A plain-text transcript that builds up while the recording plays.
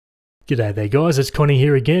G'day there guys, it's Connie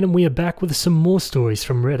here again and we are back with some more stories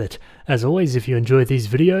from Reddit. As always, if you enjoy these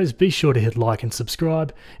videos, be sure to hit like and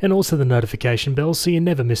subscribe, and also the notification bell so you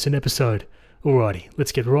never miss an episode. Alrighty,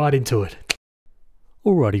 let's get right into it.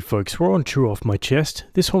 Alrighty folks, we're on True Off My Chest.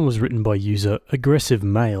 This one was written by user Aggressive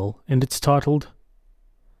Male and it's titled,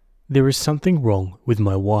 There is something wrong with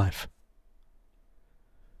my wife.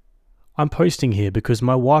 I'm posting here because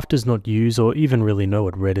my wife does not use or even really know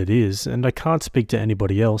what Reddit is, and I can't speak to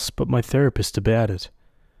anybody else but my therapist about it.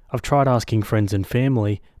 I've tried asking friends and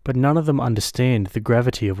family, but none of them understand the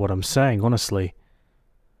gravity of what I'm saying, honestly.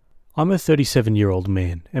 I'm a 37-year-old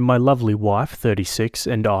man, and my lovely wife, 36,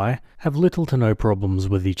 and I have little to no problems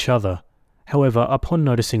with each other. However, upon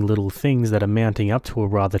noticing little things that are mounting up to a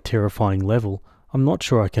rather terrifying level, I'm not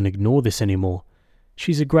sure I can ignore this anymore.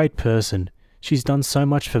 She's a great person. She's done so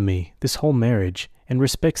much for me, this whole marriage, and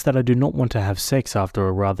respects that I do not want to have sex after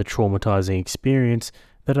a rather traumatizing experience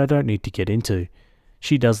that I don't need to get into.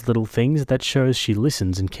 She does little things that shows she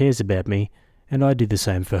listens and cares about me, and I do the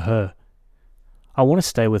same for her. I want to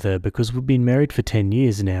stay with her because we've been married for 10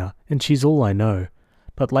 years now, and she's all I know.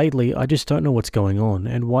 But lately, I just don't know what's going on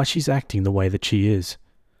and why she's acting the way that she is.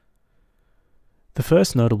 The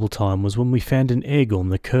first notable time was when we found an egg on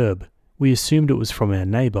the curb. We assumed it was from our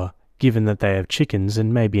neighbour, given that they have chickens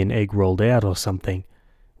and maybe an egg rolled out or something.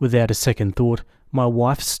 Without a second thought, my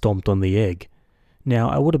wife stomped on the egg. Now,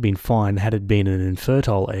 I would have been fine had it been an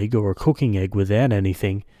infertile egg or a cooking egg without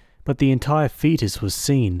anything, but the entire fetus was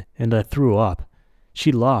seen, and I threw up.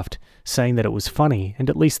 She laughed, saying that it was funny, and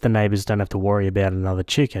at least the neighbours don't have to worry about another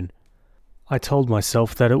chicken. I told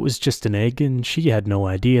myself that it was just an egg, and she had no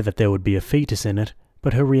idea that there would be a fetus in it,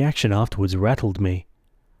 but her reaction afterwards rattled me.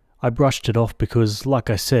 I brushed it off because,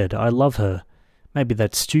 like I said, I love her. Maybe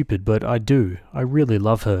that's stupid, but I do. I really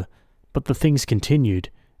love her. But the things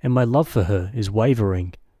continued, and my love for her is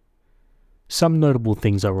wavering. Some notable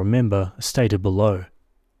things I remember are stated below.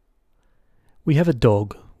 We have a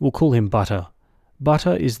dog. We'll call him Butter.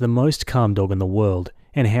 Butter is the most calm dog in the world,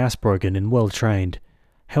 and housebroken and well trained.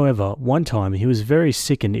 However, one time he was very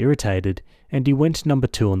sick and irritated, and he went number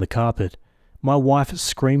 2 on the carpet. My wife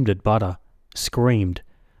screamed at Butter. Screamed.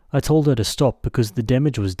 I told her to stop because the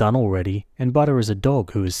damage was done already, and Butter is a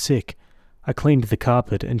dog who is sick. I cleaned the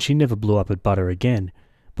carpet and she never blew up at Butter again,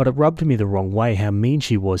 but it rubbed me the wrong way how mean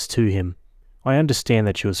she was to him. I understand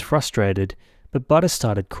that she was frustrated, but Butter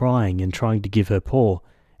started crying and trying to give her paw,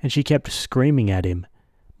 and she kept screaming at him.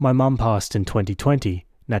 My mum passed in 2020,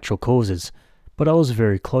 natural causes, but I was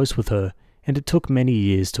very close with her, and it took many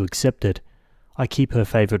years to accept it. I keep her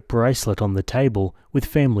favourite bracelet on the table with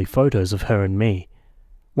family photos of her and me.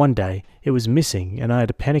 One day, it was missing and I had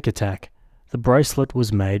a panic attack. The bracelet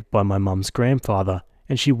was made by my mum's grandfather,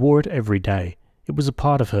 and she wore it every day. It was a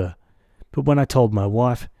part of her. But when I told my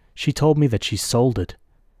wife, she told me that she sold it.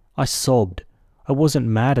 I sobbed. I wasn't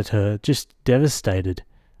mad at her, just devastated.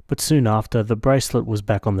 But soon after, the bracelet was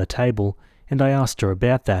back on the table, and I asked her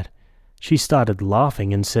about that. She started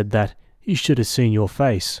laughing and said that, "You should have seen your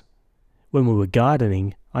face." When we were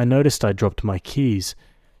gardening, I noticed I dropped my keys.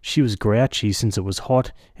 She was grouchy since it was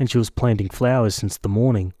hot, and she was planting flowers since the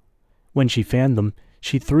morning. When she found them,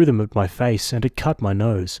 she threw them at my face and it cut my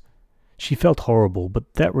nose. She felt horrible,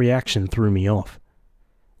 but that reaction threw me off.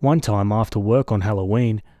 One time after work on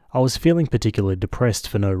Halloween, I was feeling particularly depressed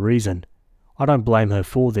for no reason. I don't blame her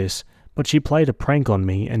for this, but she played a prank on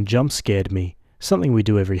me and jump scared me, something we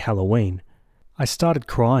do every Halloween. I started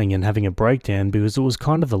crying and having a breakdown because it was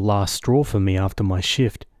kind of the last straw for me after my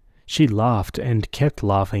shift. She laughed and kept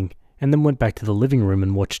laughing, and then went back to the living room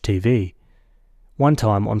and watched TV. One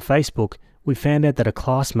time on Facebook, we found out that a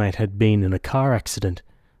classmate had been in a car accident.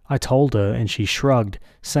 I told her and she shrugged,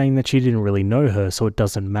 saying that she didn't really know her, so it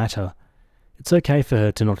doesn't matter. It's okay for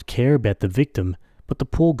her to not care about the victim, but the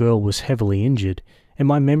poor girl was heavily injured, and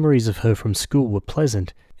my memories of her from school were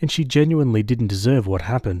pleasant, and she genuinely didn't deserve what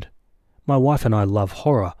happened. My wife and I love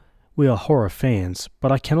horror. We are horror fans,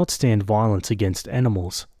 but I cannot stand violence against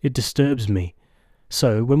animals. It disturbs me.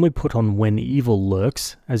 So, when we put on When Evil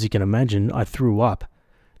Lurks, as you can imagine, I threw up.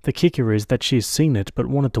 The kicker is that she has seen it but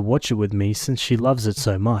wanted to watch it with me since she loves it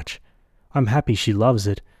so much. I'm happy she loves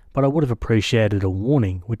it, but I would have appreciated a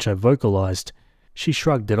warning, which I vocalized. She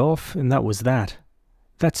shrugged it off, and that was that.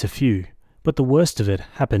 That's a few, but the worst of it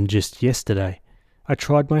happened just yesterday. I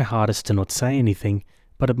tried my hardest to not say anything,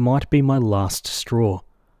 but it might be my last straw.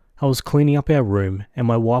 I was cleaning up our room, and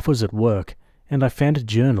my wife was at work, and I found a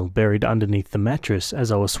journal buried underneath the mattress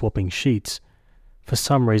as I was swapping sheets. For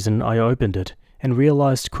some reason I opened it, and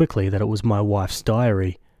realized quickly that it was my wife's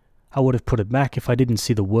diary. I would have put it back if I didn't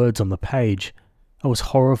see the words on the page. I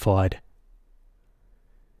was horrified.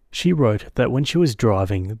 She wrote that when she was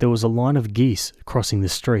driving, there was a line of geese crossing the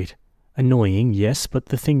street. Annoying, yes, but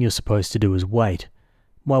the thing you're supposed to do is wait.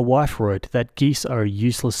 My wife wrote that geese are a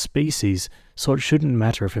useless species, so it shouldn't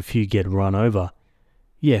matter if a few get run over.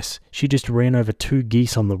 Yes, she just ran over 2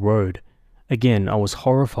 geese on the road. Again, I was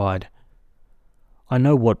horrified. I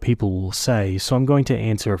know what people will say, so I'm going to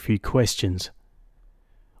answer a few questions.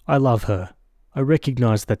 I love her. I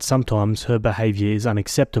recognize that sometimes her behavior is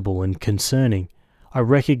unacceptable and concerning. I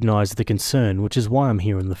recognize the concern, which is why I'm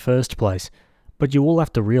here in the first place. But you all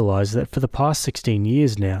have to realize that for the past 16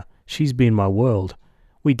 years now, she's been my world.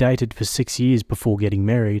 We dated for 6 years before getting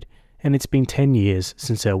married, and it's been 10 years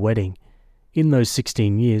since our wedding. In those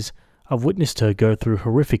 16 years, I've witnessed her go through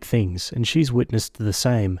horrific things, and she's witnessed the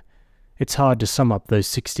same. It's hard to sum up those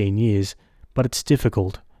 16 years, but it's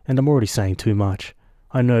difficult, and I'm already saying too much.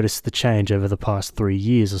 I noticed the change over the past 3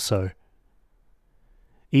 years or so.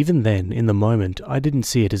 Even then, in the moment, I didn't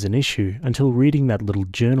see it as an issue until reading that little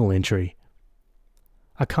journal entry.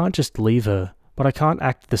 I can't just leave her, but I can't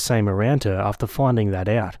act the same around her after finding that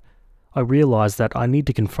out. I realized that I need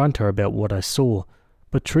to confront her about what I saw,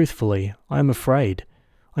 but truthfully, I am afraid.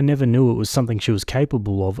 I never knew it was something she was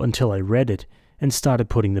capable of until I read it and started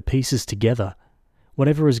putting the pieces together.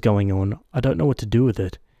 Whatever is going on, I don't know what to do with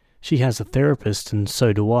it. She has a therapist and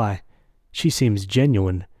so do I. She seems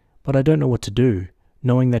genuine, but I don't know what to do,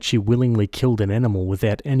 knowing that she willingly killed an animal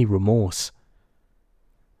without any remorse.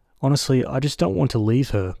 Honestly, I just don't want to leave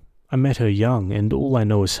her. I met her young, and all I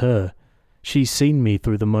know is her. She's seen me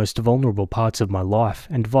through the most vulnerable parts of my life,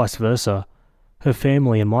 and vice versa. Her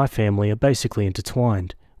family and my family are basically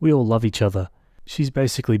intertwined. We all love each other. She's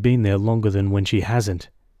basically been there longer than when she hasn't.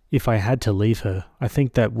 If I had to leave her, I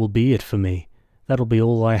think that will be it for me. That'll be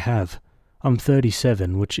all I have. I'm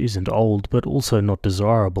 37, which isn't old, but also not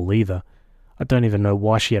desirable either. I don't even know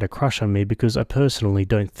why she had a crush on me because I personally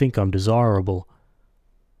don't think I'm desirable.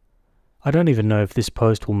 I don't even know if this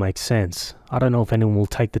post will make sense. I don't know if anyone will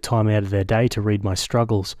take the time out of their day to read my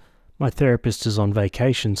struggles. My therapist is on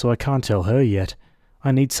vacation, so I can't tell her yet.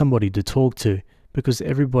 I need somebody to talk to, because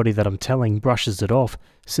everybody that I'm telling brushes it off,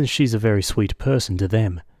 since she's a very sweet person to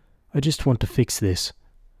them. I just want to fix this.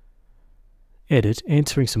 Edit,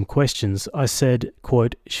 answering some questions, I said,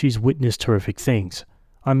 quote, she's witnessed horrific things.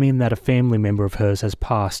 I mean that a family member of hers has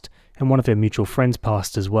passed, and one of her mutual friends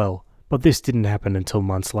passed as well, but this didn't happen until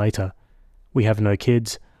months later. We have no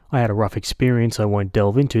kids. I had a rough experience I won't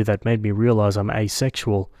delve into that made me realize I'm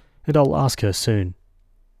asexual, and I'll ask her soon.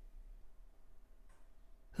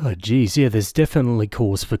 Oh geez, yeah, there's definitely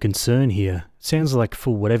cause for concern here. Sounds like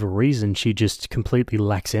for whatever reason she just completely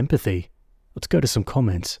lacks empathy. Let's go to some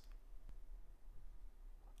comments.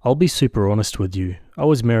 I'll be super honest with you. I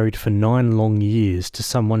was married for 9 long years to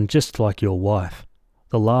someone just like your wife.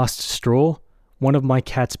 The last straw? One of my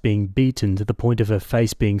cats being beaten to the point of her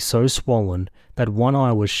face being so swollen that one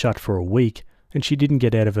eye was shut for a week, and she didn't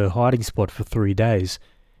get out of her hiding spot for 3 days.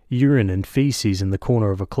 Urine and feces in the corner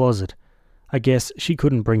of a closet. I guess she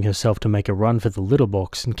couldn't bring herself to make a run for the litter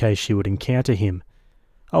box in case she would encounter him.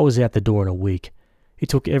 I was out the door in a week. It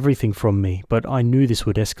took everything from me, but I knew this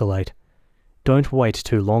would escalate. Don't wait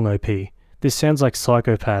too long, OP. This sounds like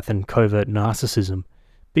psychopath and covert narcissism.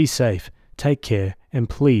 Be safe. Take care, and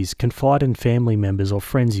please confide in family members or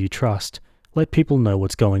friends you trust. Let people know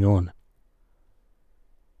what's going on.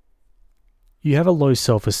 You have a low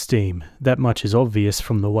self-esteem. That much is obvious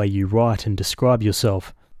from the way you write and describe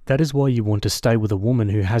yourself. That is why you want to stay with a woman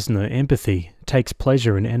who has no empathy, takes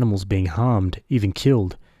pleasure in animals being harmed, even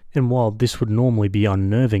killed. And while this would normally be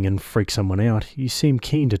unnerving and freak someone out, you seem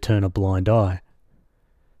keen to turn a blind eye.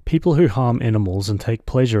 People who harm animals and take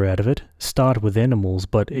pleasure out of it start with animals,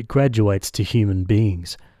 but it graduates to human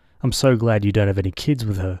beings. I'm so glad you don't have any kids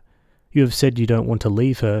with her. You have said you don't want to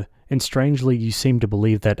leave her, and strangely you seem to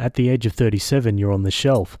believe that at the age of 37 you're on the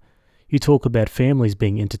shelf. You talk about families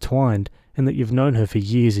being intertwined, and that you've known her for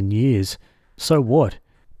years and years. So what?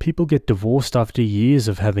 People get divorced after years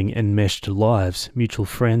of having enmeshed lives, mutual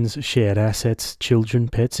friends, shared assets, children,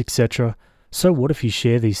 pets, etc. So what if you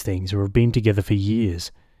share these things or have been together for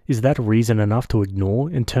years? Is that reason enough to ignore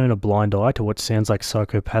and turn a blind eye to what sounds like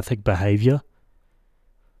psychopathic behavior?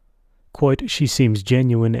 Quote, she seems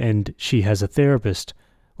genuine and she has a therapist.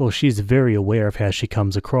 Well, she's very aware of how she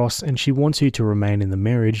comes across and she wants you to remain in the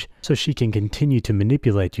marriage so she can continue to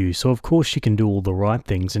manipulate you, so of course she can do all the right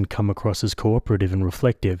things and come across as cooperative and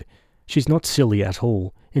reflective. She's not silly at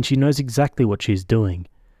all, and she knows exactly what she's doing.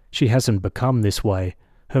 She hasn't become this way.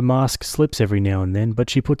 Her mask slips every now and then, but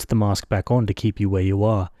she puts the mask back on to keep you where you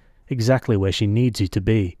are, exactly where she needs you to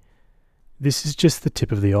be. This is just the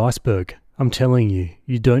tip of the iceberg. I'm telling you,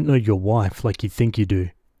 you don't know your wife like you think you do.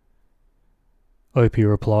 Opie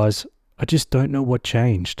replies, I just don't know what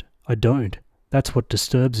changed. I don't. That's what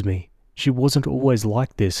disturbs me. She wasn't always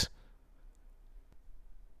like this.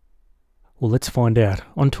 Well, let's find out.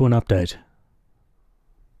 On to an update.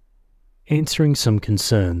 Answering some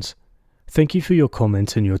concerns. Thank you for your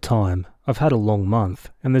comments and your time. I've had a long month,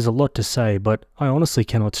 and there's a lot to say, but I honestly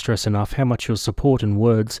cannot stress enough how much your support and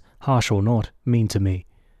words, harsh or not, mean to me.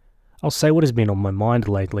 I'll say what has been on my mind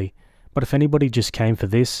lately, but if anybody just came for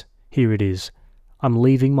this, here it is. I'm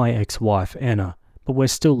leaving my ex-wife, Anna, but we're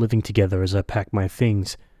still living together as I pack my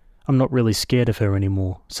things. I'm not really scared of her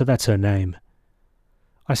anymore, so that's her name.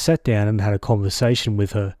 I sat down and had a conversation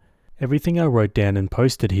with her. Everything I wrote down and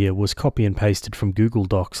posted here was copy and pasted from Google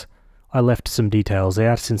Docs. I left some details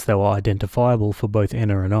out since they were identifiable for both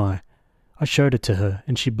Anna and I. I showed it to her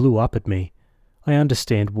and she blew up at me. I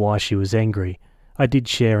understand why she was angry. I did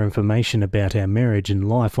share information about our marriage and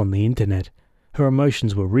life on the internet. Her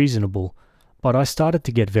emotions were reasonable, but I started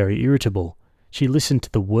to get very irritable. She listened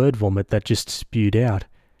to the word vomit that just spewed out.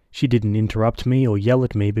 She didn't interrupt me or yell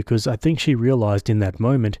at me because I think she realized in that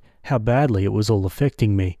moment how badly it was all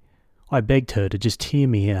affecting me. I begged her to just hear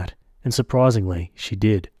me out, and surprisingly, she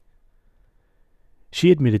did.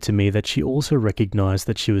 She admitted to me that she also recognized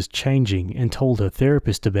that she was changing and told her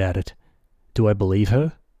therapist about it. Do I believe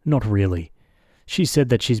her? Not really. She said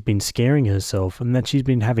that she's been scaring herself and that she's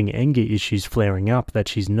been having anger issues flaring up that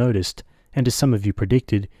she's noticed, and as some of you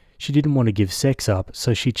predicted, she didn't want to give sex up,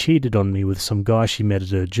 so she cheated on me with some guy she met at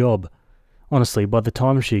her job. Honestly, by the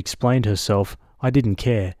time she explained herself, I didn't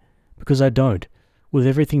care. Because I don't. With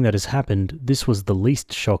everything that has happened, this was the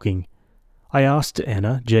least shocking. I asked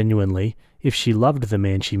Anna, genuinely, if she loved the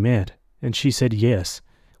man she met, and she said yes,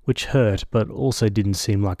 which hurt but also didn't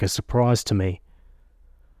seem like a surprise to me.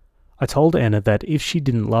 I told Anna that if she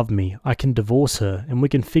didn't love me, I can divorce her and we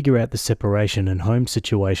can figure out the separation and home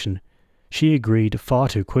situation. She agreed far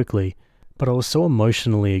too quickly, but I was so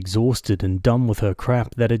emotionally exhausted and done with her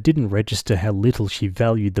crap that it didn't register how little she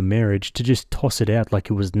valued the marriage to just toss it out like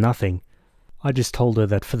it was nothing. I just told her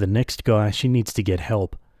that for the next guy she needs to get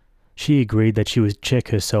help. She agreed that she would check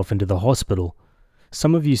herself into the hospital.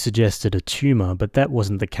 Some of you suggested a tumor, but that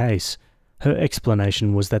wasn't the case. Her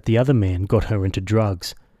explanation was that the other man got her into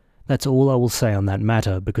drugs. That's all I will say on that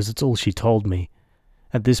matter because it's all she told me.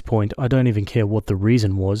 At this point, I don't even care what the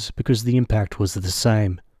reason was because the impact was the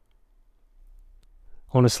same.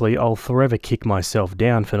 Honestly, I'll forever kick myself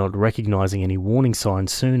down for not recognizing any warning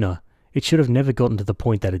signs sooner. It should have never gotten to the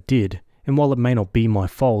point that it did, and while it may not be my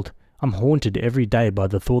fault, I'm haunted every day by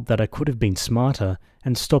the thought that I could have been smarter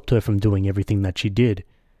and stopped her from doing everything that she did.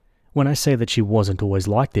 When I say that she wasn't always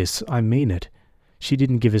like this, I mean it. She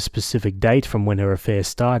didn't give a specific date from when her affair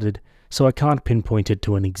started, so I can't pinpoint it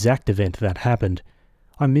to an exact event that happened.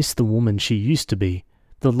 I miss the woman she used to be,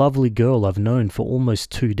 the lovely girl I've known for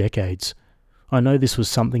almost 2 decades. I know this was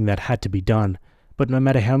something that had to be done, but no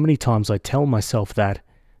matter how many times I tell myself that,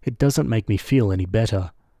 it doesn't make me feel any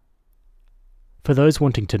better. For those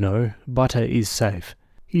wanting to know, Butter is safe.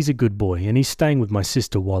 He's a good boy and he's staying with my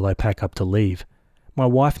sister while I pack up to leave. My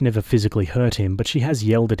wife never physically hurt him, but she has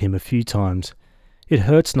yelled at him a few times. It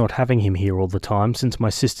hurts not having him here all the time since my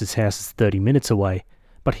sister's house is 30 minutes away,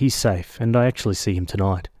 but he's safe and I actually see him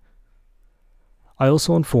tonight. I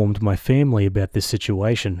also informed my family about this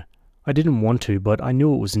situation. I didn't want to, but I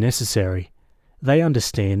knew it was necessary. They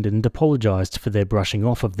understand and apologized for their brushing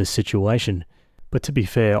off of this situation. But to be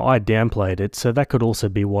fair, I downplayed it, so that could also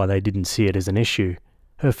be why they didn't see it as an issue.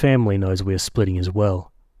 Her family knows we are splitting as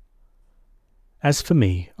well. As for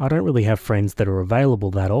me, I don't really have friends that are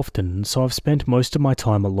available that often, so I've spent most of my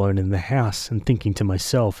time alone in the house and thinking to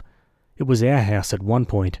myself, it was our house at one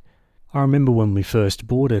point. I remember when we first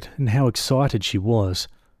bought it and how excited she was.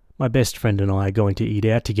 My best friend and I are going to eat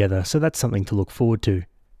out together, so that's something to look forward to.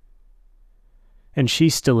 And she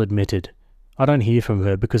still admitted, I don't hear from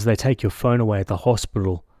her because they take your phone away at the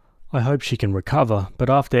hospital. I hope she can recover, but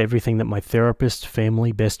after everything that my therapist,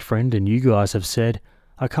 family, best friend and you guys have said,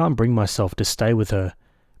 I can't bring myself to stay with her.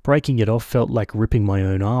 Breaking it off felt like ripping my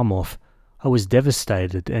own arm off. I was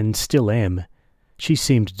devastated and still am. She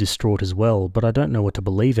seemed distraught as well, but I don't know what to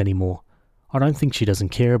believe anymore. I don't think she doesn't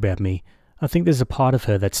care about me. I think there's a part of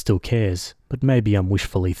her that still cares, but maybe I'm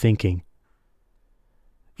wishfully thinking.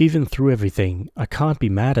 Even through everything, I can't be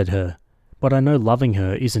mad at her. But I know loving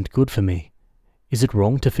her isn't good for me. Is it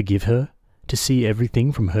wrong to forgive her? To see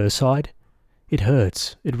everything from her side? It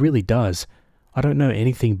hurts. It really does. I don't know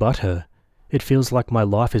anything but her. It feels like my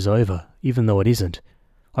life is over, even though it isn't.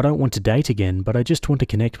 I don't want to date again, but I just want to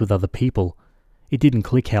connect with other people. It didn't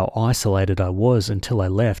click how isolated I was until I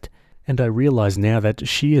left, and I realize now that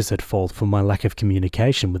she is at fault for my lack of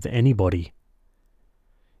communication with anybody.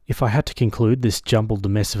 If I had to conclude this jumbled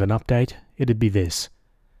mess of an update, it'd be this.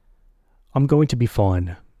 I'm going to be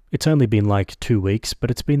fine. It's only been like 2 weeks,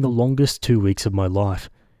 but it's been the longest 2 weeks of my life.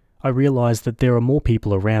 I realised that there are more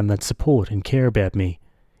people around that support and care about me.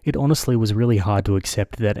 It honestly was really hard to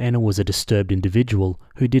accept that Anna was a disturbed individual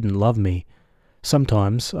who didn't love me.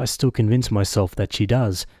 Sometimes I still convince myself that she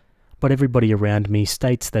does, but everybody around me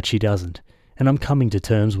states that she doesn't, and I'm coming to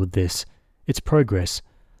terms with this. It's progress.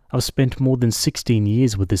 I've spent more than 16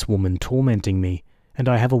 years with this woman tormenting me, and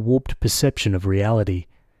I have a warped perception of reality.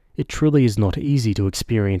 It truly is not easy to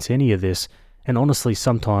experience any of this, and honestly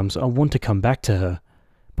sometimes I want to come back to her.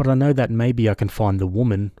 But I know that maybe I can find the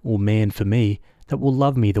woman, or man for me, that will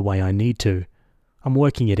love me the way I need to. I'm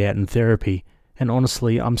working it out in therapy, and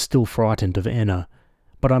honestly I'm still frightened of Anna,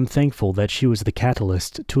 but I'm thankful that she was the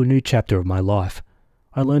catalyst to a new chapter of my life.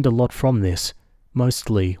 I learned a lot from this,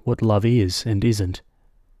 mostly what love is and isn't.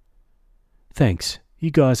 Thanks,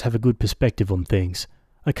 you guys have a good perspective on things.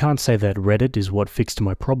 I can't say that Reddit is what fixed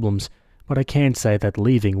my problems, but I can say that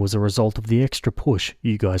leaving was a result of the extra push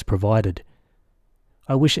you guys provided.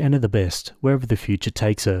 I wish Anna the best, wherever the future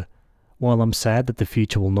takes her. While I'm sad that the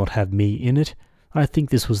future will not have me in it, I think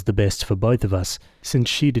this was the best for both of us, since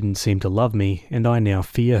she didn't seem to love me, and I now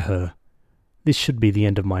fear her. This should be the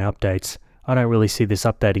end of my updates. I don't really see this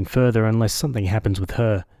updating further unless something happens with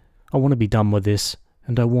her. I want to be done with this,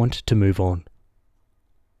 and I want to move on.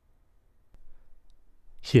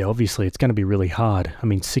 Yeah, obviously it's going to be really hard. I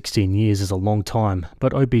mean, 16 years is a long time,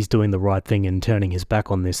 but Opie's doing the right thing and turning his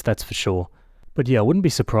back on this, that's for sure. But yeah, I wouldn't be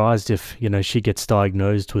surprised if, she gets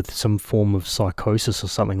diagnosed with some form of psychosis or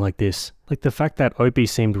something like this. Like, the fact that Opie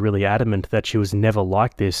seemed really adamant that she was never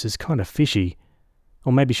like this is kind of fishy.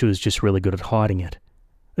 Or maybe she was just really good at hiding it.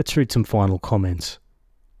 Let's read some final comments.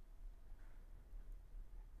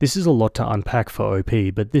 This is a lot to unpack for OP,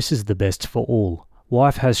 but this is the best for all.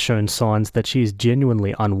 Wife has shown signs that she is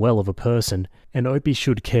genuinely unwell of a person, and Opie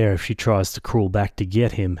should care if she tries to crawl back to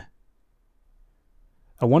get him.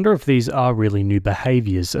 I wonder if these are really new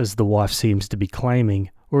behaviours, as the wife seems to be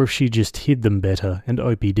claiming, or if she just hid them better and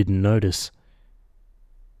Opie didn't notice.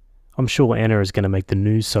 I'm sure Anna is going to make the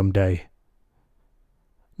news someday.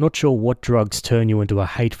 Not sure what drugs turn you into a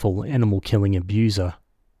hateful, animal-killing abuser.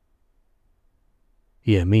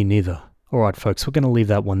 Yeah, me neither. Alright folks, we're going to leave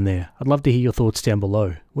that one there. I'd love to hear your thoughts down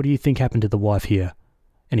below. What do you think happened to the wife here?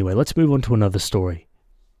 Anyway, let's move on to another story.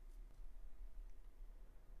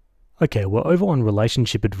 Okay, we're over on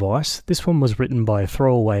relationship advice. This one was written by a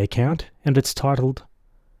throwaway account, and it's titled,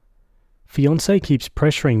 "Fiancé keeps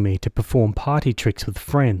pressuring me to perform party tricks with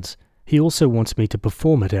friends. He also wants me to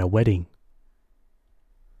perform at our wedding."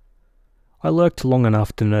 I lurked long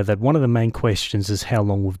enough to know that one of the main questions is how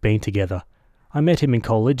long we've been together. I met him in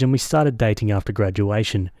college and we started dating after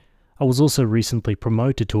graduation. I was also recently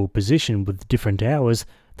promoted to a position with different hours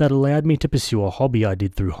that allowed me to pursue a hobby I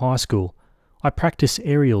did through high school. I practice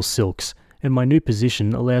aerial silks, and my new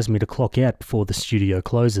position allows me to clock out before the studio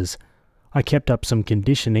closes. I kept up some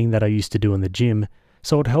conditioning that I used to do in the gym,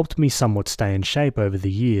 so it helped me somewhat stay in shape over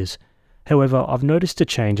the years. However, I've noticed a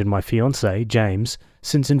change in my fiancé, James,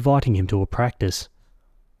 since inviting him to a practice.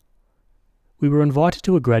 We were invited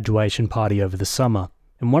to a graduation party over the summer,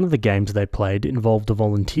 and one of the games they played involved a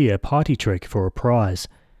volunteer party trick for a prize.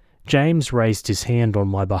 James raised his hand on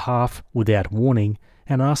my behalf without warning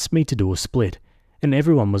and asked me to do a split, and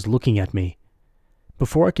everyone was looking at me.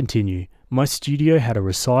 Before I continue, my studio had a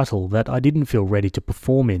recital that I didn't feel ready to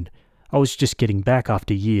perform in. I was just getting back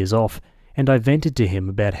after years off, and I vented to him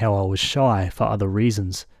about how I was shy for other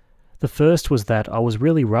reasons. The first was that I was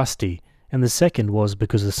really rusty, and the second was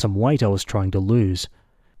because of some weight I was trying to lose.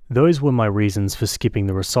 Those were my reasons for skipping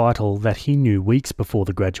the recital that he knew weeks before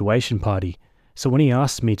the graduation party, so when he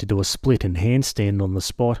asked me to do a split and handstand on the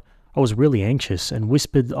spot, I was really anxious and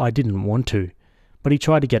whispered I didn't want to, but he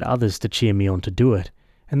tried to get others to cheer me on to do it,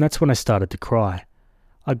 and that's when I started to cry.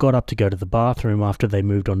 I got up to go to the bathroom after they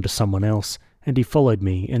moved on to someone else, and he followed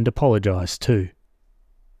me and apologised too.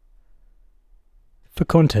 For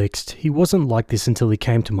context, he wasn't like this until he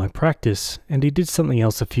came to my practice, and he did something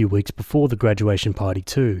else a few weeks before the graduation party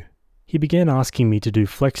too. He began asking me to do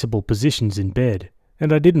flexible positions in bed,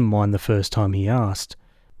 and I didn't mind the first time he asked.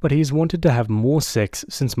 But he's wanted to have more sex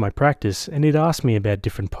since my practice, and he'd asked me about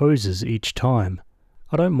different poses each time.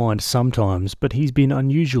 I don't mind sometimes, but he's been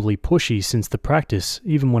unusually pushy since the practice,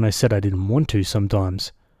 even when I said I didn't want to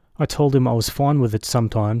sometimes. I told him I was fine with it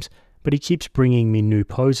sometimes, but he keeps bringing me new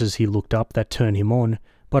poses he looked up that turn him on,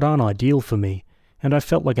 but aren't ideal for me, and I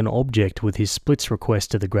felt like an object with his splits request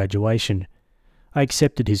to the graduation. I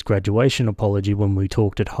accepted his graduation apology when we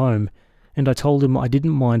talked at home, and I told him I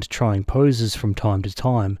didn't mind trying poses from time to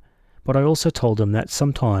time, but I also told him that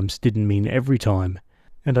sometimes didn't mean every time,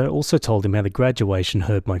 and I also told him how the graduation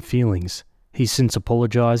hurt my feelings. He's since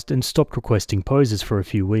apologised and stopped requesting poses for a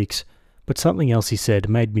few weeks, but something else he said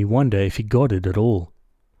made me wonder if he got it at all.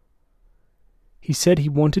 He said he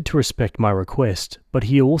wanted to respect my request, but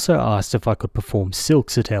he also asked if I could perform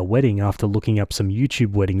silks at our wedding after looking up some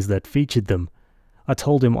YouTube weddings that featured them. I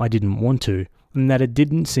told him I didn't want to, and that it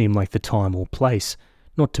didn't seem like the time or place,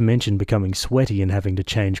 not to mention becoming sweaty and having to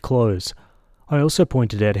change clothes. I also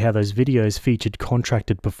pointed out how those videos featured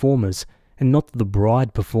contracted performers, and not the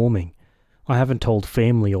bride performing. I haven't told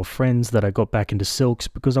family or friends that I got back into silks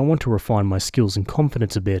because I want to refine my skills and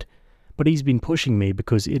confidence a bit, but he's been pushing me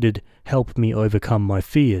because it'd help me overcome my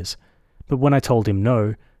fears. But when I told him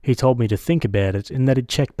no, he told me to think about it and that he'd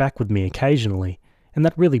check back with me occasionally, and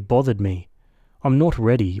that really bothered me. I'm not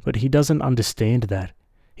ready, but he doesn't understand that.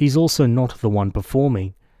 He's also not the one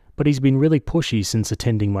performing, but he's been really pushy since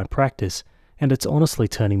attending my practice, and it's honestly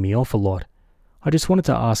turning me off a lot. I just wanted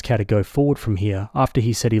to ask how to go forward from here after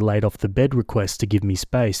he said he laid off the bed request to give me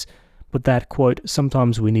space, but that, quote,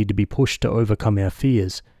 sometimes we need to be pushed to overcome our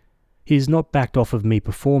fears. He has not backed off of me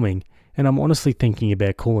performing, and I'm honestly thinking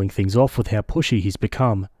about calling things off with how pushy he's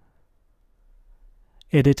become.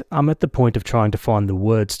 Edit, I'm at the point of trying to find the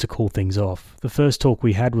words to call things off. The first talk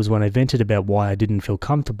we had was when I vented about why I didn't feel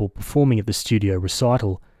comfortable performing at the studio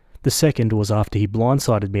recital. The second was after he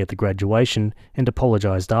blindsided me at the graduation and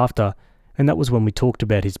apologised after, and that was when we talked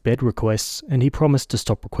about his bed requests, and he promised to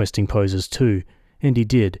stop requesting poses too, and he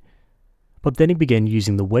did. But then he began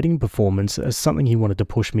using the wedding performance as something he wanted to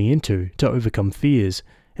push me into, to overcome fears,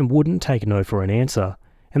 and wouldn't take no for an answer,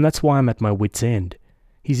 and that's why I'm at my wit's end.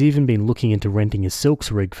 He's even been looking into renting a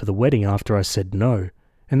silks rig for the wedding after I said no,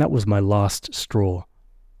 and that was my last straw.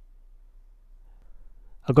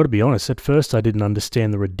 I gotta be honest, at first I didn't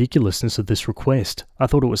understand the ridiculousness of this request. I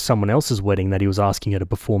thought it was someone else's wedding that he was asking her to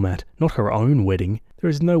perform at, not her own wedding. There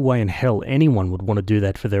is no way in hell anyone would want to do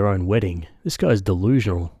that for their own wedding. This guy's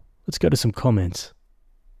delusional. Let's go to some comments.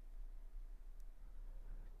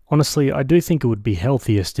 Honestly, I do think it would be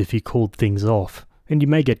healthiest if he called things off, and you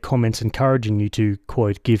may get comments encouraging you to,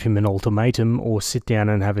 quote, give him an ultimatum or sit down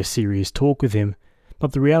and have a serious talk with him,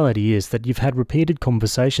 but the reality is that you've had repeated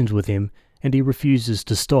conversations with him and he refuses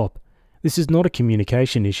to stop. This is not a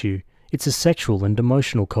communication issue, it's a sexual and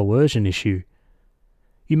emotional coercion issue.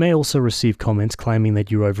 You may also receive comments claiming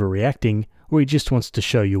that you're overreacting or he just wants to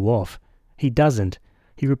show you off. He doesn't.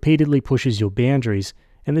 He repeatedly pushes your boundaries,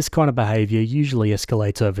 and this kind of behaviour usually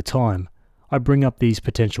escalates over time. I bring up these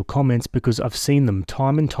potential comments because I've seen them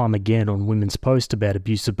time and time again on women's posts about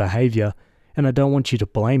abusive behaviour, and I don't want you to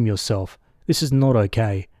blame yourself. This is not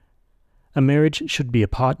okay. A marriage should be a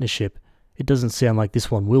partnership. It doesn't sound like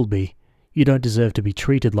this one will be. You don't deserve to be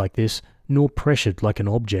treated like this, nor pressured like an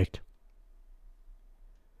object.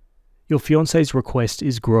 Your fiancé's request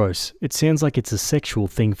is gross. It sounds like it's a sexual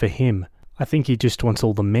thing for him. I think he just wants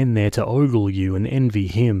all the men there to ogle you and envy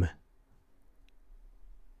him.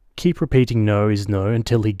 Keep repeating no is no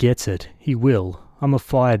until he gets it. He will. I'm a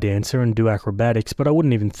fire dancer and do acrobatics, but I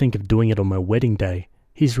wouldn't even think of doing it on my wedding day.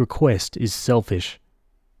 His request is selfish.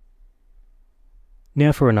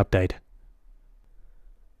 Now for an update.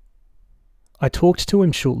 I talked to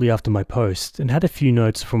him shortly after my post and had a few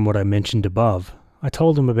notes from what I mentioned above. I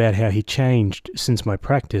told him about how he changed since my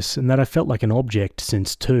practice and that I felt like an object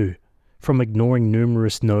since too. From ignoring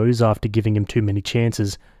numerous no's after giving him too many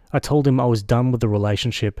chances, I told him I was done with the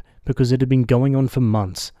relationship because it had been going on for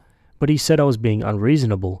months, but he said I was being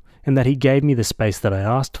unreasonable and that he gave me the space that I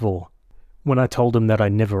asked for. When I told him that I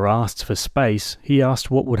never asked for space, he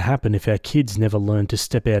asked what would happen if our kids never learned to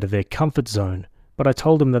step out of their comfort zone, but I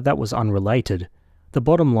told him that that was unrelated. The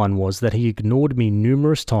bottom line was that he ignored me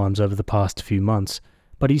numerous times over the past few months,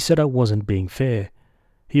 but he said I wasn't being fair.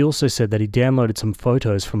 He also said that he downloaded some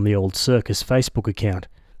photos from the old Circus Facebook account,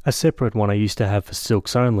 a separate one I used to have for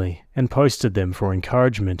silks only, and posted them for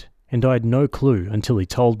encouragement, and I had no clue until he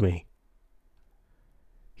told me.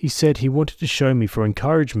 He said he wanted to show me for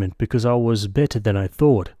encouragement because I was better than I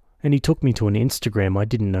thought, and he took me to an Instagram I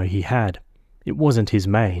didn't know he had. It wasn't his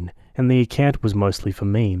main, and the account was mostly for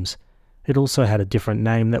memes. It also had a different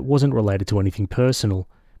name that wasn't related to anything personal,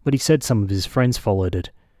 but he said some of his friends followed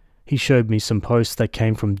it. He showed me some posts that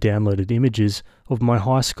came from downloaded images of my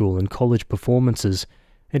high school and college performances,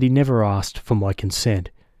 and he never asked for my consent.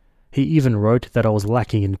 He even wrote that I was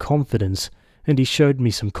lacking in confidence, and he showed me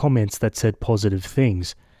some comments that said positive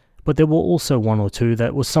things, but there were also one or two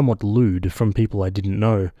that were somewhat lewd from people I didn't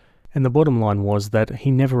know, and the bottom line was that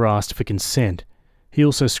he never asked for consent. He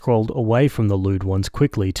also scrolled away from the lewd ones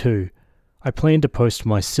quickly too. I planned to post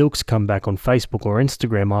my Silks comeback on Facebook or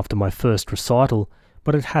Instagram after my first recital,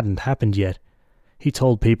 but it hadn't happened yet. He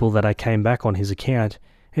told people that I came back on his account,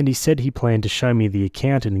 and he said he planned to show me the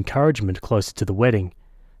account and encouragement closer to the wedding.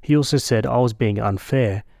 He also said I was being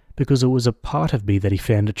unfair because it was a part of me that he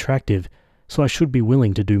found attractive, so I should be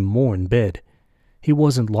willing to do more in bed. He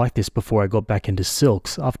wasn't like this before I got back into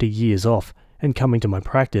Silks after years off and coming to my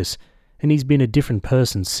practice, and he's been a different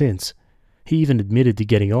person since. He even admitted to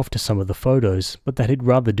getting off to some of the photos, but that he'd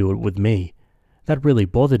rather do it with me. That really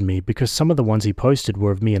bothered me because some of the ones he posted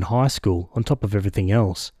were of me in high school on top of everything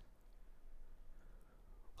else.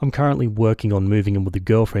 I'm currently working on moving in with a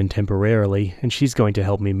girlfriend temporarily, and she's going to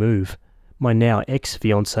help me move. My now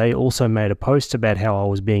ex-fiancé also made a post about how I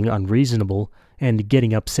was being unreasonable and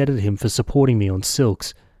getting upset at him for supporting me on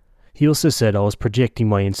Silks. He also said I was projecting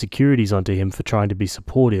my insecurities onto him for trying to be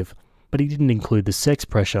supportive, but he didn't include the sex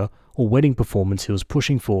pressure or wedding performance he was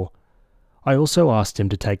pushing for. I also asked him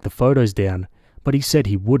to take the photos down, but he said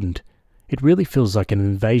he wouldn't. It really feels like an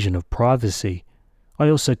invasion of privacy. I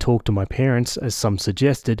also talked to my parents, as some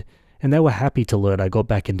suggested, and they were happy to learn I got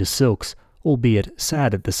back into Silks, albeit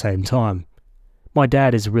sad at the same time. My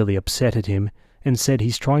dad is really upset at him and said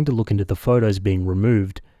he's trying to look into the photos being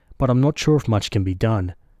removed, but I'm not sure if much can be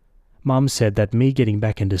done. Mum said that me getting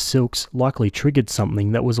back into Silks likely triggered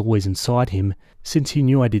something that was always inside him, since he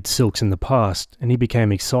knew I did Silks in the past and he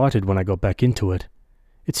became excited when I got back into it.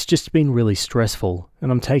 It's just been really stressful,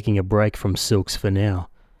 and I'm taking a break from Silks for now.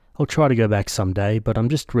 I'll try to go back someday, but I'm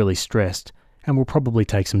just really stressed, and will probably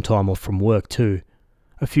take some time off from work too.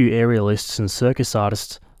 A few aerialists and circus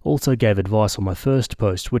artists also gave advice on my first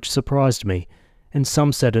post, which surprised me, and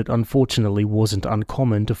some said it unfortunately wasn't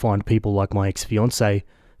uncommon to find people like my ex-fiancé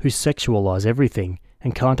who sexualize everything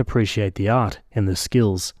and can't appreciate the art and the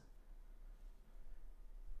skills.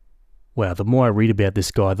 Wow, the more I read about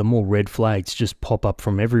this guy, the more red flags just pop up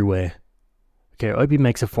from everywhere. Okay, Opie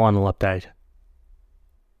makes a final update.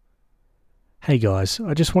 Hey guys,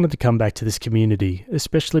 I just wanted to come back to this community,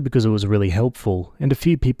 especially because it was really helpful, and a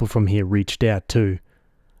few people from here reached out too.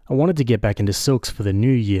 I wanted to get back into Silks for the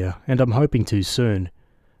new year, and I'm hoping to soon.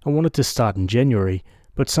 I wanted to start in January,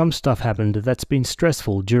 but some stuff happened that's been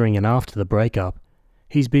stressful during and after the breakup.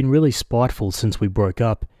 He's been really spiteful since we broke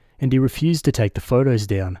up, and he refused to take the photos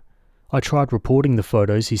down. I tried reporting the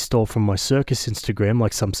photos he stole from my circus Instagram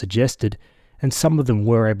like some suggested, and some of them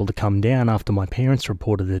were able to come down after my parents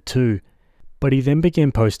reported it too. But he then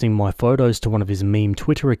began posting my photos to one of his meme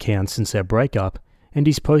Twitter accounts since our breakup, and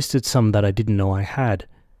he's posted some that I didn't know I had.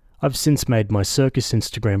 I've since made my circus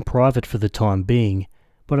Instagram private for the time being,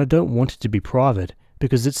 but I don't want it to be private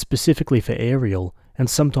because it's specifically for Ariel and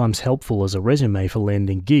sometimes helpful as a resume for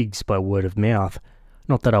landing gigs by word of mouth.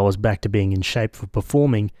 Not that I was back to being in shape for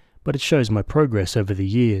performing, but it shows my progress over the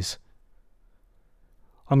years.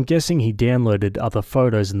 I'm guessing he downloaded other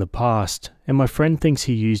photos in the past, and my friend thinks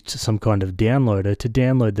he used some kind of downloader to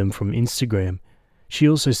download them from Instagram. She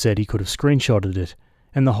also said he could have screenshotted it,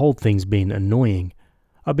 and the whole thing's been annoying.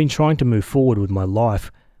 I've been trying to move forward with my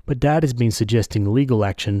life, but Dad has been suggesting legal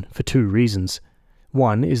action for two reasons.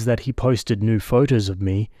 One is that he posted new photos of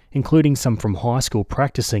me, including some from high school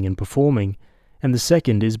practicing and performing, and the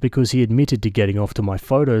second is because he admitted to getting off to my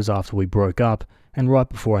photos after we broke up and right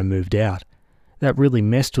before I moved out. That really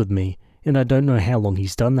messed with me, and I don't know how long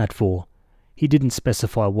he's done that for. He didn't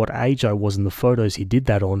specify what age I was in the photos he did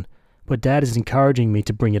that on, but Dad is encouraging me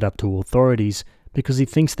to bring it up to authorities because he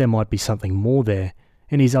thinks there might be something more there,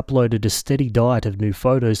 and he's uploaded a steady diet of new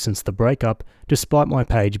photos since the breakup, despite my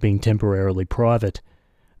page being temporarily private.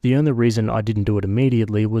 The only reason I didn't do it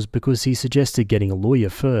immediately was because he suggested getting a lawyer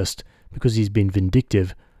first, because he's been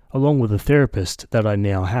vindictive, along with a therapist that I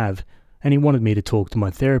now have, and he wanted me to talk to my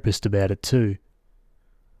therapist about it too.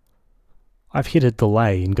 I've hit a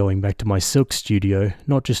delay in going back to my Silk studio,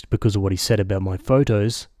 not just because of what he said about my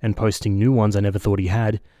photos, and posting new ones I never thought he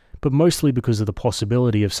had, but mostly because of the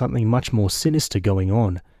possibility of something much more sinister going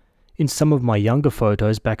on. In some of my younger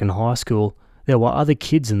photos back in high school, there were other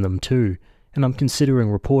kids in them too, and I'm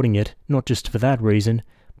considering reporting it, not just for that reason,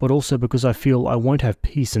 but also because I feel I won't have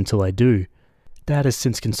peace until I do. Dad has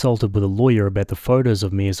since consulted with a lawyer about the photos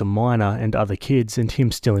of me as a minor and other kids and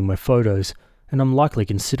him stealing my photos, and I'm likely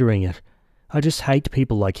considering it. I just hate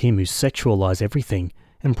people like him who sexualize everything,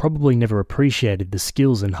 and probably never appreciated the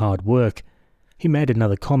skills and hard work. He made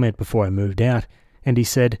another comment before I moved out, and he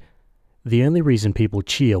said, "The only reason people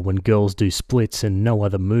cheer when girls do splits and no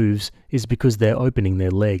other moves is because they're opening their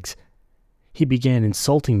legs." He began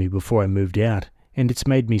insulting me before I moved out, and it's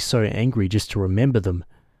made me so angry just to remember them.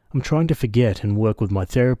 I'm trying to forget and work with my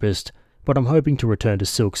therapist, but I'm hoping to return to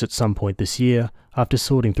Silks at some point this year after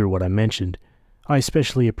sorting through what I mentioned. I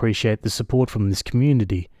especially appreciate the support from this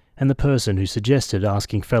community and the person who suggested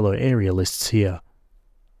asking fellow aerialists here.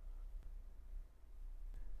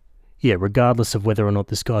 Yeah, regardless of whether or not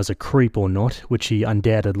this guy's a creep or not, which he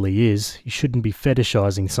undoubtedly is, you shouldn't be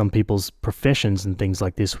fetishizing some people's professions and things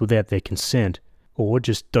like this without their consent. Or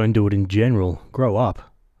just don't do it in general. Grow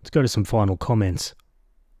up. Let's go to some final comments.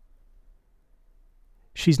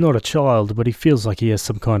 She's not a child, but he feels like he has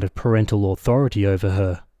some kind of parental authority over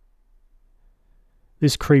her.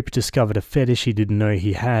 This creep discovered a fetish he didn't know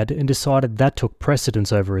he had and decided that took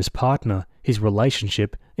precedence over his partner, his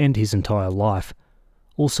relationship, and his entire life.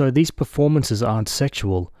 Also, these performances aren't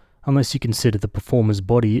sexual, unless you consider the performer's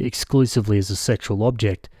body exclusively as a sexual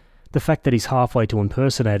object. The fact that he's halfway to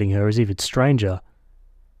impersonating her is even stranger.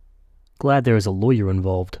 Glad there is a lawyer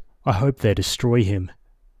involved. I hope they destroy him.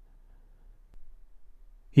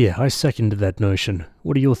 Yeah, I seconded that notion.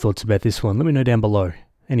 What are your thoughts about this one? Let me know down below.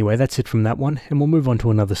 Anyway, that's it from that one, and we'll move on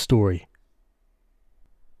to another story.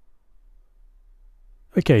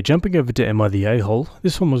 Okay, jumping over to Am I the A-hole?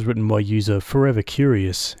 This one was written by user Forever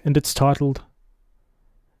Curious, and it's titled,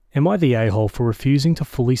 Am I the A-hole for refusing to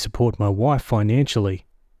fully support my wife financially?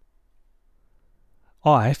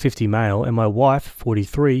 I, 50 male, and my wife,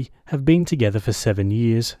 43, have been together for 7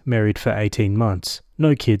 years, married for 18 months,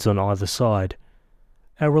 no kids on either side.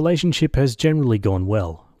 Our relationship has generally gone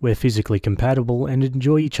well. We're physically compatible and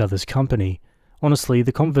enjoy each other's company. Honestly,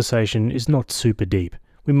 the conversation is not super deep.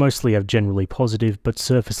 We mostly have generally positive but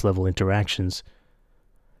surface level interactions.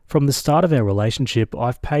 From the start of our relationship,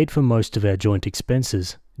 I've paid for most of our joint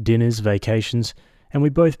expenses, dinners, vacations, and we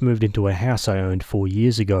both moved into a house I owned 4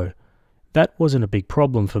 years ago. That wasn't a big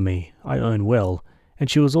problem for me. I earn well, and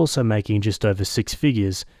she was also making just over 6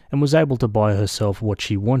 figures and was able to buy herself what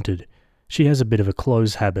she wanted. She has a bit of a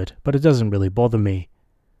clothes habit, but it doesn't really bother me.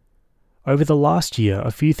 Over the last year,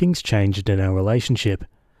 a few things changed in our relationship.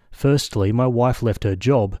 Firstly, my wife left her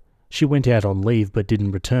job. She went out on leave but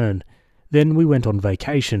didn't return. Then we went on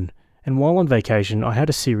vacation, and while on vacation I had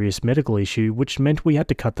a serious medical issue which meant we had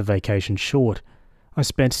to cut the vacation short. I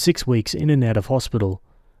spent 6 weeks in and out of hospital.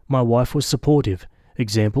 My wife was supportive,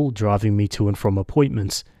 example, driving me to and from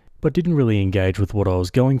appointments, but didn't really engage with what I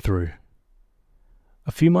was going through.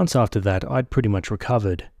 A few months after that, I'd pretty much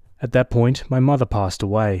recovered. At that point, my mother passed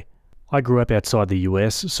away. I grew up outside the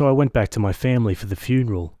US, so I went back to my family for the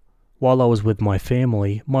funeral. While I was with my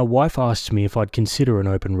family, my wife asked me if I'd consider an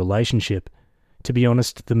open relationship. To be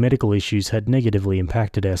honest, the medical issues had negatively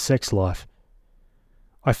impacted our sex life.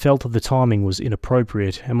 I felt the timing was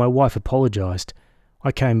inappropriate, and my wife apologized.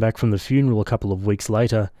 I came back from the funeral a couple of weeks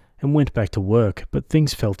later and went back to work, but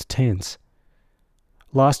things felt tense.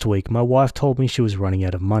 Last week, my wife told me she was running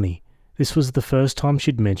out of money. This was the first time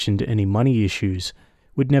she'd mentioned any money issues.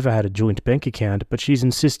 We'd never had a joint bank account, but she's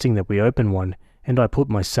insisting that we open one, and I put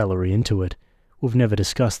my salary into it. We've never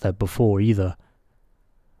discussed that before either.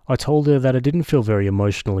 I told her that I didn't feel very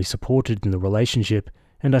emotionally supported in the relationship,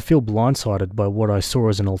 and I feel blindsided by what I saw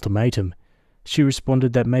as an ultimatum. She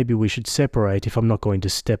responded that maybe we should separate if I'm not going to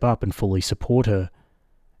step up and fully support her.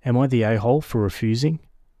 Am I the a-hole for refusing?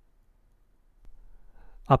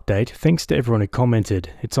 Update, thanks to everyone who commented.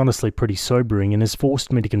 It's honestly pretty sobering and has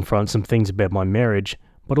forced me to confront some things about my marriage,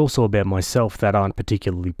 but also about myself that aren't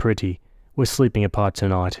particularly pretty. We're sleeping apart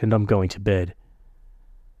tonight and I'm going to bed.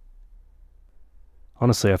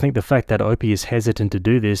 Honestly, I think the fact that Opie is hesitant to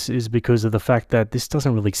do this is because of the fact that this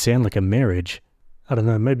doesn't really sound like a marriage. I don't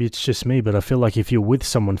know, maybe it's just me, but I feel like if you're with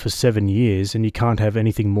someone for 7 years and you can't have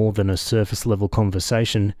anything more than a surface level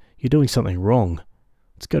conversation, you're doing something wrong.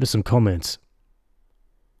 Let's go to some comments.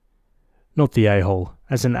 Not the a-hole.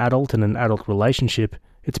 As an adult in an adult relationship,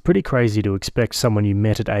 it's pretty crazy to expect someone you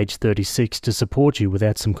met at age 36 to support you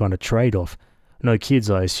without some kind of trade-off. No kids,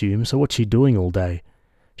 I assume, so what's she doing all day?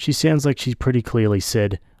 She sounds like she's pretty clearly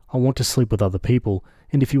said, I want to sleep with other people,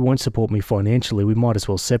 and if you won't support me financially, we might as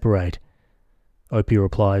well separate. Opie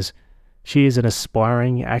replies, she is an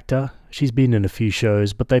aspiring actor. She's been in a few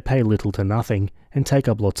shows, but they pay little to nothing and take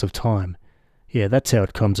up lots of time. Yeah, that's how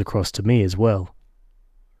it comes across to me as well.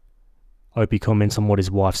 Opie comments on what his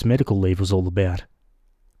wife's medical leave was all about.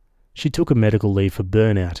 She took a medical leave for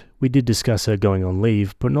burnout. We did discuss her going on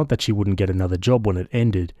leave, but not that she wouldn't get another job when it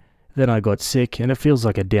ended. Then I got sick, and it feels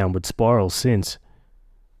like a downward spiral since.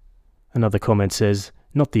 Another comment says,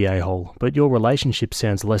 not the a-hole, but your relationship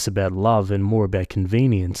sounds less about love and more about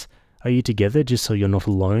convenience. Are you together just so you're not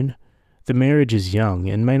alone? The marriage is young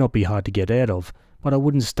and may not be hard to get out of, but I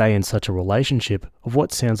wouldn't stay in such a relationship of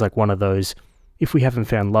what sounds like one of those, if we haven't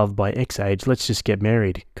found love by X age, let's just get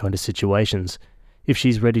married kind of situations. If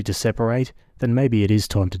she's ready to separate, then maybe it is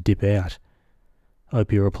time to dip out.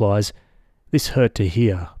 Opie replies, "This hurt to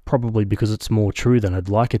hear, probably because it's more true than I'd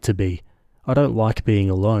like it to be. I don't like being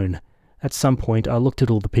alone. At some point I looked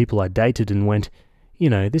at all the people I dated and went,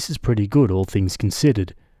 this is pretty good all things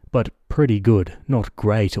considered, but pretty good, not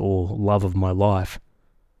great or love of my life."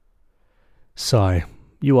 Sigh.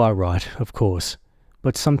 You are right, of course.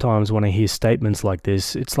 But sometimes when I hear statements like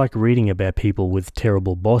this, it's like reading about people with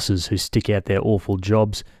terrible bosses who stick out their awful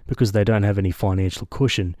jobs because they don't have any financial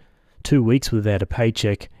cushion. 2 weeks without a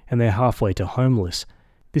paycheck and they're halfway to homeless.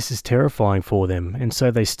 This is terrifying for them, and so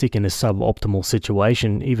they stick in a suboptimal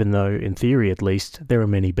situation even though, in theory at least, there are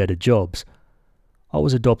many better jobs. I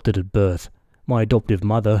was adopted at birth. My adoptive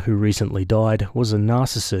mother, who recently died, was a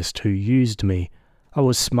narcissist who used me. I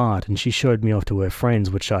was smart and she showed me off to her friends,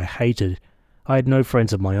 which I hated. I had no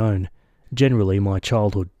friends of my own. Generally, my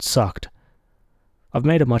childhood sucked. I've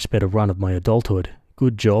made a much better run of my adulthood.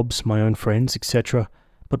 Good jobs, my own friends, etc.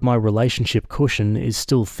 But my relationship cushion is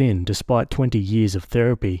still thin despite 20 years of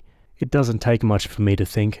therapy. It doesn't take much for me to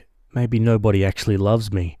think, maybe nobody actually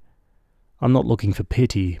loves me. I'm not looking for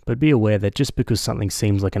pity, but be aware that just because something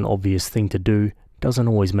seems like an obvious thing to do, doesn't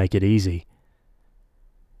always make it easy.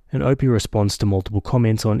 And Opie responds to multiple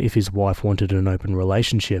comments on if his wife wanted an open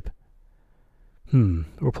relationship.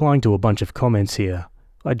 Replying to a bunch of comments here.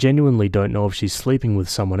 I genuinely don't know if she's sleeping with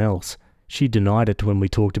someone else. She denied it when we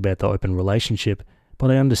talked about the open relationship,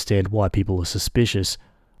 but I understand why people are suspicious.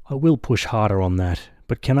 I will push harder on that,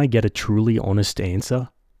 but can I get a truly honest answer?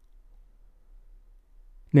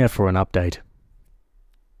 Now for an update.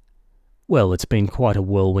 Well, it's been quite a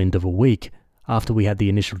whirlwind of a week. After we had the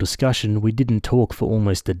initial discussion, we didn't talk for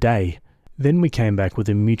almost a day. Then we came back with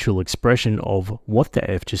a mutual expression of "what the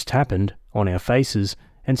F just happened" on our faces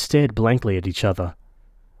and stared blankly at each other.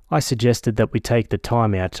 I suggested that we take the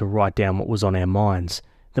time out to write down what was on our minds,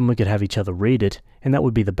 then we could have each other read it, and that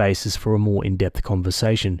would be the basis for a more in-depth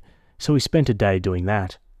conversation, so we spent a day doing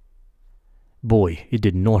that. Boy, it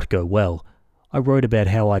did not go well. I wrote about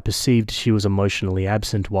how I perceived she was emotionally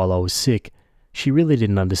absent while I was sick. She really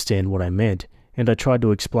didn't understand what I meant, and I tried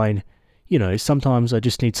to explain, sometimes I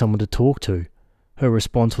just need someone to talk to. Her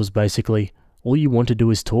response was basically, "All you want to do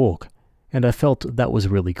is talk," and I felt that was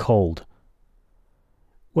really cold.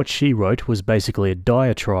 What she wrote was basically a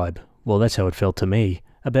diatribe, well that's how it felt to me,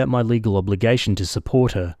 about my legal obligation to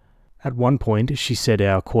support her. At one point she said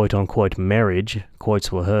our quote-unquote marriage, quotes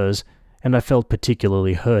were hers, and I felt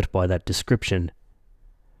particularly hurt by that description.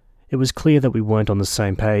 It was clear that we weren't on the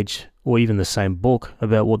same page, or even the same book,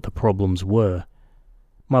 about what the problems were.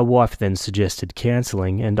 My wife then suggested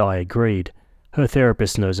counselling, and I agreed. Her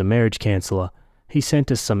therapist knows a marriage counsellor. He sent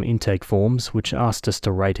us some intake forms which asked us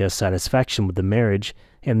to rate our satisfaction with the marriage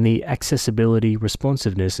and the accessibility,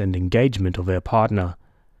 responsiveness and engagement of our partner.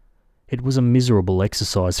 It was a miserable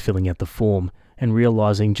exercise filling out the form and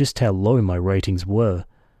realising just how low my ratings were.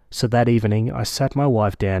 So that evening I sat my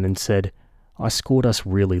wife down and said, "I scored us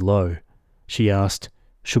really low." She asked,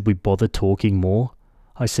 "Should we bother talking more?"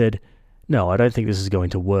 I said, "No, I don't think this is going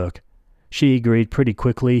to work." She agreed pretty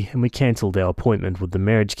quickly and we cancelled our appointment with the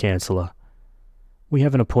marriage counsellor. We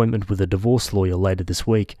have an appointment with a divorce lawyer later this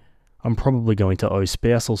week. I'm probably going to owe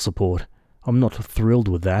spousal support. I'm not thrilled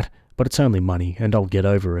with that, but it's only money and I'll get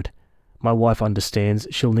over it. My wife understands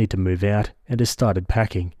she'll need to move out and has started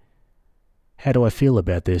packing. How do I feel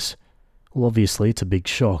about this? Well, obviously it's a big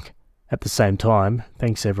shock. At the same time,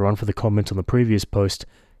 thanks everyone for the comments on the previous post,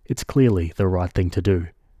 it's clearly the right thing to do.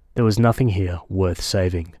 There was nothing here worth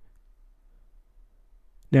saving.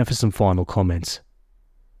 Now for some final comments.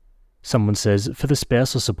 Someone says, for the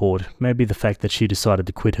spousal support, maybe the fact that she decided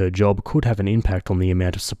to quit her job could have an impact on the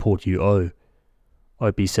amount of support you owe.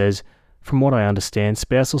 Opie says, from what I understand,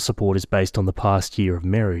 spousal support is based on the past year of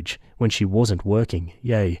marriage, when she wasn't working.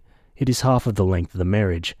 Yay, it is half of the length of the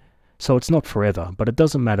marriage. So it's not forever, but it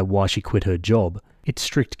doesn't matter why she quit her job. It's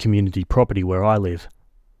strict community property where I live.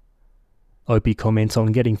 Opie comments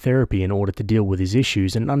on getting therapy in order to deal with his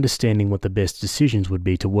issues and understanding what the best decisions would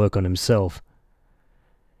be to work on himself.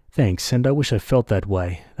 Thanks, and I wish I felt that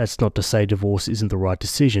way. That's not to say divorce isn't the right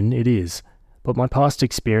decision, it is. But my past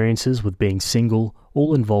experiences with being single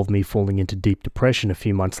all involved me falling into deep depression a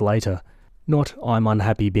few months later. Not I'm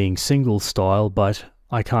unhappy being single style, but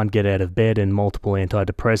I can't get out of bed and multiple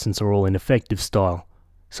antidepressants are all ineffective style.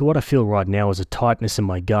 So what I feel right now is a tightness in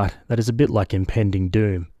my gut that is a bit like impending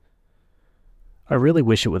doom. I really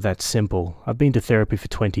wish it were that simple. I've been to therapy for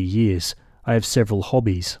 20 years. I have several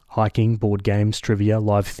hobbies: hiking, board games, trivia,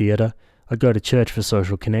 live theatre. I go to church for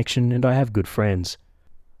social connection and I have good friends.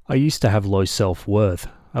 I used to have low self-worth.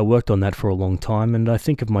 I worked on that for a long time, and I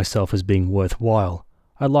think of myself as being worthwhile.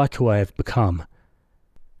 I like who I have become.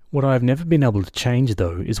 What I have never been able to change,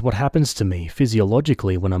 though, is what happens to me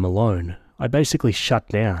physiologically when I'm alone. I basically shut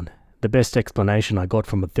down. The best explanation I got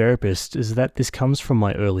from a therapist is that this comes from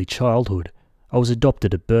my early childhood. I was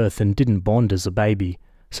adopted at birth and didn't bond as a baby,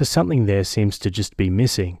 so something there seems to just be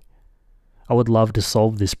missing. I would love to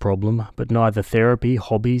solve this problem, but neither therapy,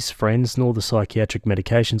 hobbies, friends, nor the psychiatric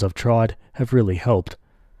medications I've tried have really helped.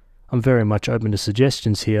 I'm very much open to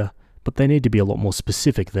suggestions here, but they need to be a lot more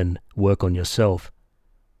specific than work on yourself.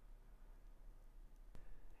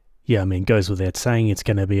 Yeah, goes without saying it's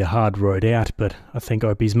going to be a hard road out, but I think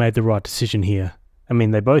Opie's made the right decision here.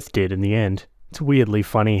 They both did in the end. It's weirdly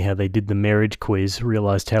funny how they did the marriage quiz,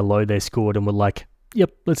 realised how low they scored and were like,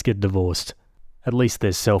 yep, let's get divorced. At least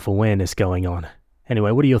there's self-awareness going on.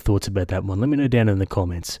 Anyway, what are your thoughts about that one? Let me know down in the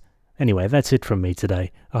comments. Anyway, that's it from me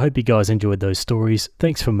today. I hope you guys enjoyed those stories.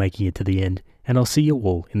 Thanks for making it to the end, and I'll see you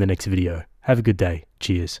all in the next video. Have a good day.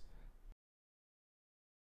 Cheers.